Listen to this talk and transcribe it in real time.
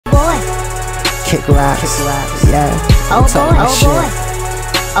KickRocks. Yeah. Oh boy, oh boy.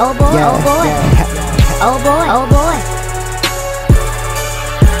 Oh boy, oh boy. Oh boy, oh boy.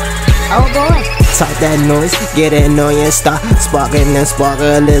 Oh boy. Talk that noise, get annoying, start sparking and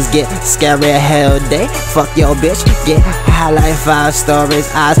sparkle. Let's get scary hell day. Fuck your bitch, get high like 5 stories.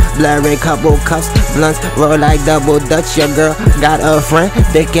 Eyes blurry, couple cups, blunts roll like double dutch. Your girl got a friend,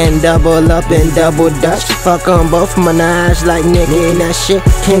 they can double up and double dutch. Fuck them both, menage like Nicki. That shit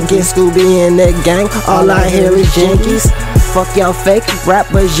kinky, Scooby in the gang. All I hear is jinkies. Fuck y'all fake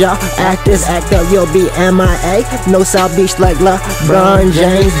rappers, y'all actors act up, you'll be MIA. No South Beach like LeBron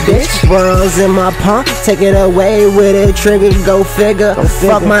James, bitch. World's in my palm, take it away with a trigger, go figure.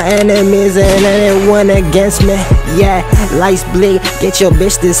 Fuck my enemies and anyone against me. Yeah, lights bleed, get your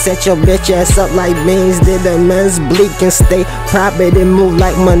bitch to set your bitch ass up like beans. Did the men's bleak and stay property, move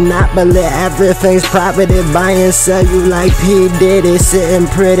like Monopoly. Everything's property, buy and sell you like P. Diddy. Sitting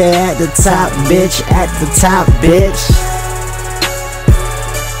pretty at the top, bitch, at the top, bitch.